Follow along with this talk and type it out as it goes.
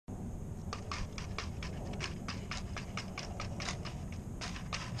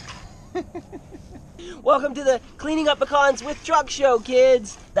Welcome to the Cleaning Up Pecans with Truck show,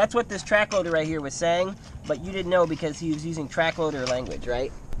 kids. That's what this track loader right here was saying, but you didn't know because he was using track loader language,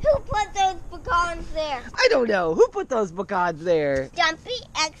 right? Who put those pecans there? I don't know. Who put those pecans there? Dumpy,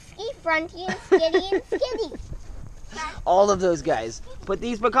 Exky, Fronty, and Skitty, and Skitty. All of those guys. Put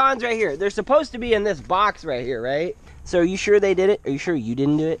these pecans right here. They're supposed to be in this box right here, right? So are you sure they did it? Are you sure you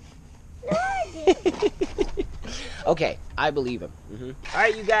didn't do it? No, I didn't. Okay, I believe him. All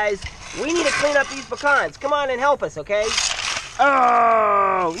right, you guys, we need to clean up these pecans. Come on and help us, okay?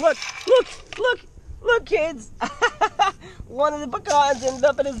 Oh, look, kids. One of the pecans ended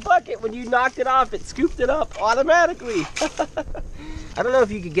up in his bucket. When you knocked it off, it scooped it up automatically. I don't know if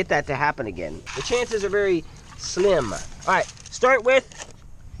you could get that to happen again. The chances are very slim. All right, start with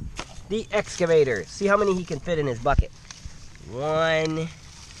the excavator. See how many he can fit in his bucket. 1,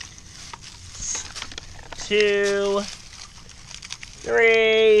 2,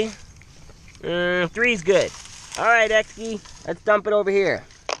 3. 3's good. All right, Exky, let's dump it over here.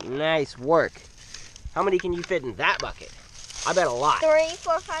 Nice work. How many can you fit in that bucket? I bet a lot. 3,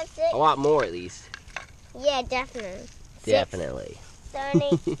 4, 5, 6. A lot more, at least. Yeah, definitely. 6, Definitely. 7,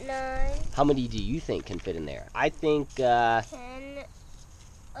 8, 9. How many do you think can fit in there? I think 10,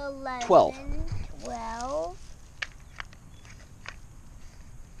 11, 12. 12.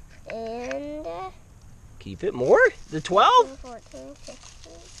 And Can you fit more? The 12? 14,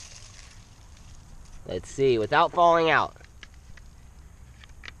 15. Let's see, without falling out.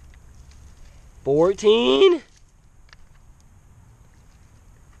 14?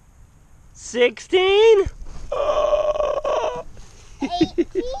 16? 18.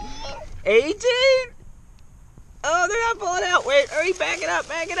 18? Oh, they're not falling out. Wait, hurry, back it up,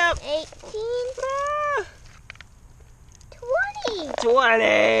 back it up. 18. 20.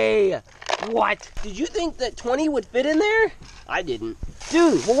 20! What? Did you think that 20 would fit in there? I didn't.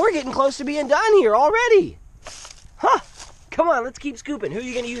 Dude, well, we're getting close to being done here already. Huh. Come on, let's keep scooping. Who are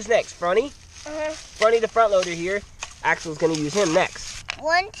you going to use next? Fronty? Fronty, the front loader here. Axel's going to use him next.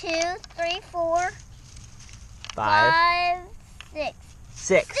 1, 2, 3, 4, 5, 6.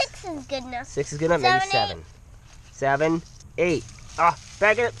 6. 6 is good enough. 6 is good enough. Maybe 7. 7, 8. Ah,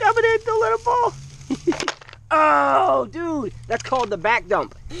 back it up. Dump it in the little ball. Oh, dude, that's called the back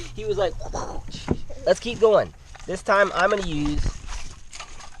dump. He was like, let's keep going. This time I'm gonna use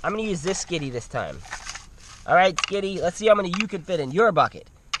this Skitty this time. All right, Skitty, let's see how many you can fit in your bucket.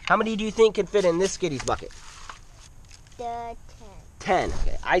 How many do you think can fit in this Skitty's bucket? 10. 10.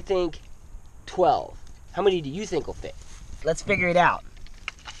 Okay, I think 12. How many do you think will fit? Let's figure it out.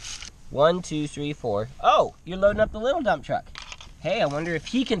 1, 2, 3, 4. Oh, you're loading up the little dump truck. Hey, I wonder if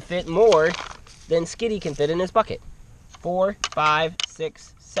he can fit more than Skitty can fit in his bucket. 4, 5,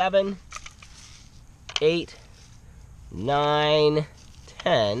 6, 7, 8, 9,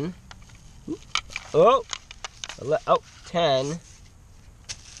 10. Oh, 10,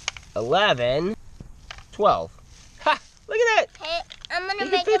 11, 12. Ha! Look at that. Hey, I'm You gonna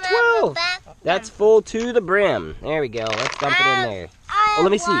can make fit him have 12. a back. That's full to the brim. There we go. Let's dump it in there. Oh,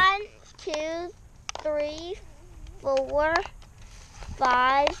 let me see. 1, 2, 3, 4,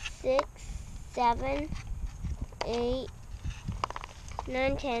 5, 6, 7, 8,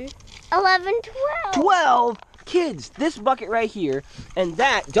 9, 10, 11, 12. 12 kids. This bucket right here and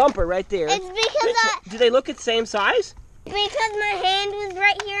that dumper right there. It's because Do they look at the same size? because my hand was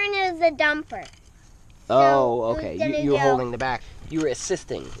right here and it was a dumper. Oh, who's okay. gonna You were go? holding the back. You were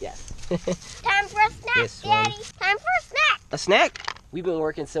assisting. Yes. Time for a snack, This one. Daddy. Time for a snack. A snack? We've been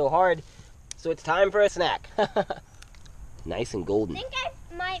working so hard, so it's time for a snack. Nice and I golden. think I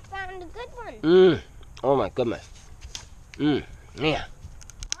might find a good one. Oh my goodness. Yeah. I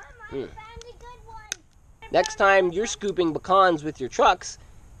might find a good one. Next time you're scooping pecans with your trucks,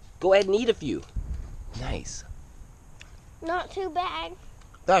 go ahead and eat a few. Nice. Not too bad.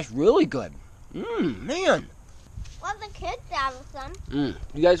 That's really good. Man. Let the kids have some.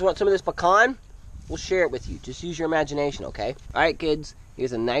 You guys want some of this pecan? We'll share it with you. Just use your imagination, okay? All right, kids.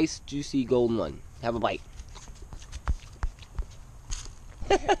 Here's a nice, juicy, golden one. Have a bite.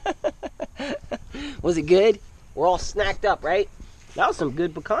 Was it good? We're all snacked up, right? That was some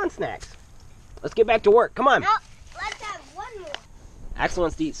good pecan snacks. Let's get back to work. Come on. No, let's have one more. Axel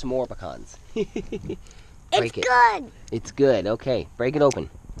wants to eat some more pecans. It's good. It's good. Okay, break it open.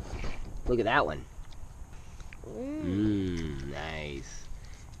 Look at that one. Nice.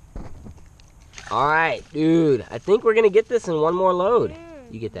 All right, dude. I think we're going to get this in one more load.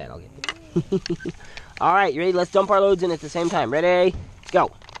 You get that. I'll get it. All right, you ready? Let's dump our loads in at the same time. Ready?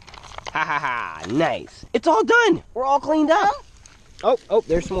 Go. Ha ha ha. Nice. It's all done. We're all cleaned up. Oh,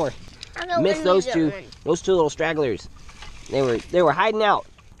 there's some more. Missed those two. Those two little stragglers. They were hiding out.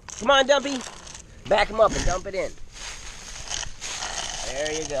 Come on, Dumpy. Back him up and dump it in.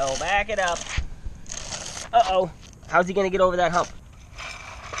 There you go. Back it up. Uh-oh. How's he going to get over that hump?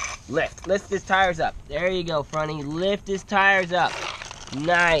 Lift. Lift his tires up. There you go, Fronty. Lift his tires up.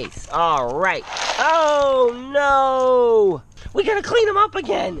 Nice. All right. Oh, no. We got to clean them up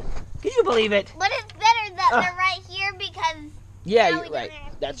again. Can you believe it? But it's better that they're right here because... Yeah, you're right.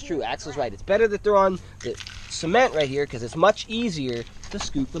 That's true. Axel's right. It's better that they're on the cement right here because it's much easier to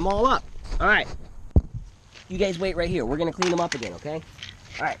scoop them all up. All right. You guys wait right here. We're going to clean them up again, okay?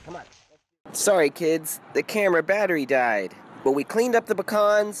 All right, come on. Sorry, kids. The camera battery died. But we cleaned up the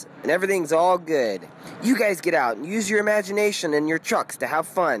pecans, and everything's all good. You guys get out and use your imagination and your trucks to have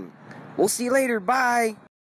fun. We'll see you later. Bye.